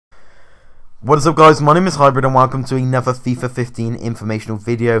What is up, guys? My name is Hybrid and welcome to another FIFA 15 informational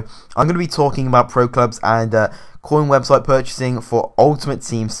video. I'm going to be talking about pro clubs and coin website purchasing for Ultimate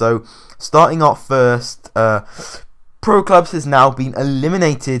Team. So starting off first, pro clubs has now been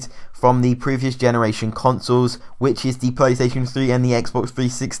eliminated from the previous generation consoles, which is the PlayStation 3 and the Xbox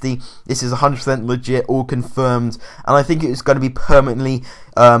 360. This is 100% legit, all confirmed, and I think it's going to be permanently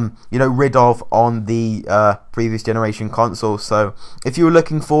rid of on the previous generation consoles. So if you were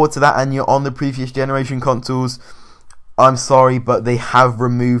looking forward to that and you're on the previous generation consoles, I'm sorry, but they have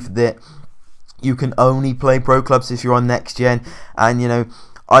removed it. You can only play pro clubs if you're on next gen, and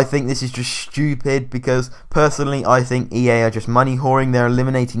I think this is just stupid because personally I think EA are just money whoring. They're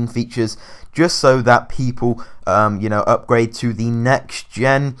eliminating features just so that people upgrade to the next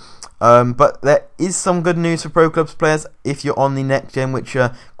gen. But there is some good news for pro clubs players if you're on the next gen, which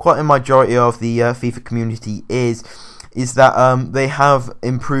quite a majority of the FIFA community is that they have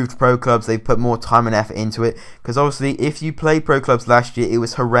improved pro clubs. They've put more time and effort into it, because obviously if you played pro clubs last year, it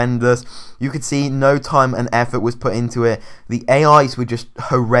was horrendous. You could see no time and effort was put into it. The AIs were just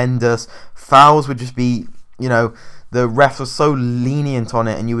horrendous. Fouls would just be, the refs were so lenient on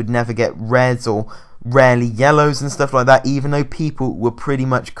it, and you would never get reds or rarely yellows and stuff like that, even though people were pretty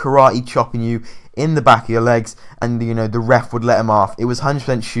much karate chopping you in the back of your legs, and the ref would let them off. It was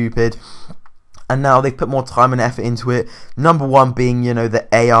 100% stupid. And now they've put more time and effort into it. Number one being, the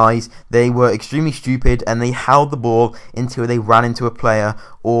AIs. They were extremely stupid and they held the ball until they ran into a player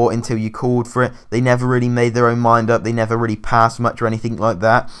or until you called for it. They never really made their own mind up. They never really passed much or anything like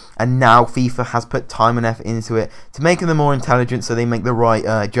that. And now FIFA has put time and effort into it to make them more intelligent, so they make the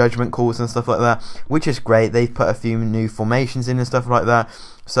right judgment calls and stuff like that, which is great. They've put a few new formations in and stuff like that.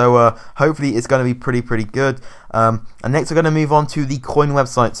 So hopefully it's going to be pretty good. And next we're going to move on to the coin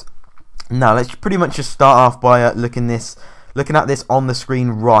websites. Now let's pretty much just start off by looking at this on the screen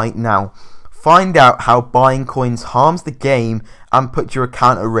right now. Find out how buying coins harms the game and puts your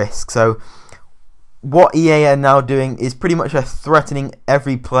account at risk. So what EA are now doing is pretty much threatening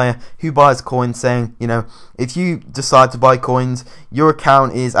every player who buys coins, saying, if you decide to buy coins, your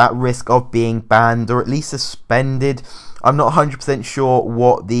account is at risk of being banned or at least suspended. I'm not 100% sure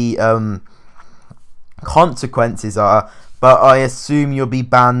what the consequences are, but I assume you'll be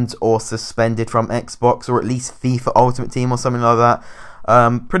banned or suspended from Xbox or at least FIFA Ultimate Team or something like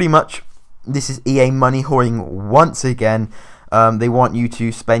that. Pretty much, this is EA money whoring once again. They want you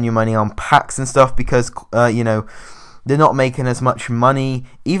to spend your money on packs and stuff because, they're not making as much money.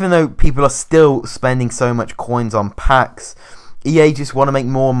 Even though people are still spending so much coins on packs, EA just want to make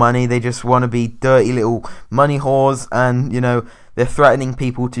more money. They just want to be dirty little money whores, and, they're threatening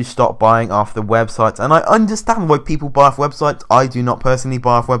people to stop buying off the websites. And I understand why people buy off websites. I do not personally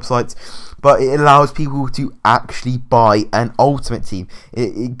buy off websites, but it allows people to actually buy an Ultimate Team.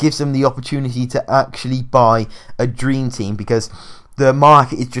 It gives them the opportunity to actually buy a Dream Team, because the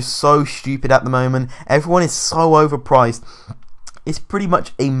market is just so stupid at the moment. Everyone is so overpriced. It's pretty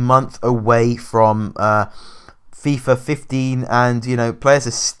much a month away from FIFA 15, and players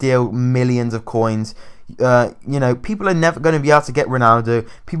are still millions of coins. People are never going to be able to get Ronaldo.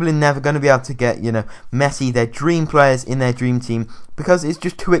 People are never going to be able to get, Messi, their dream players in their dream team, because it's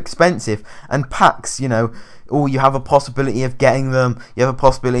just too expensive. And packs, you have a possibility of getting them. You have a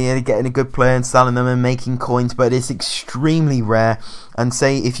possibility of getting a good player and selling them and making coins, but it's extremely rare. And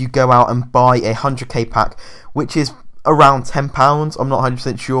say if you go out and buy a 100k pack, which is around £10, I'm not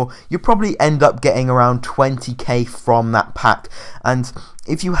 100% sure, you probably end up getting around 20k from that pack. And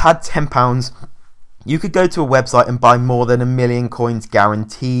if you had £10, you could go to a website and buy more than 1 million coins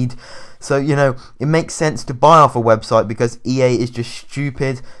guaranteed. So, it makes sense to buy off a website because EA is just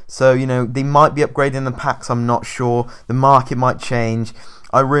stupid. So, they might be upgrading the packs, I'm not sure. The market might change.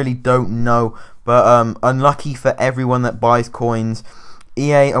 I really don't know. But unlucky for everyone that buys coins.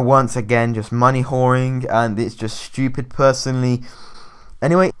 EA are once again just money whoring, and it's just stupid personally.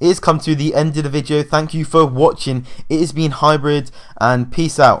 Anyway, it has come to the end of the video. Thank you for watching. It has been Hybrid, and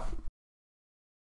peace out.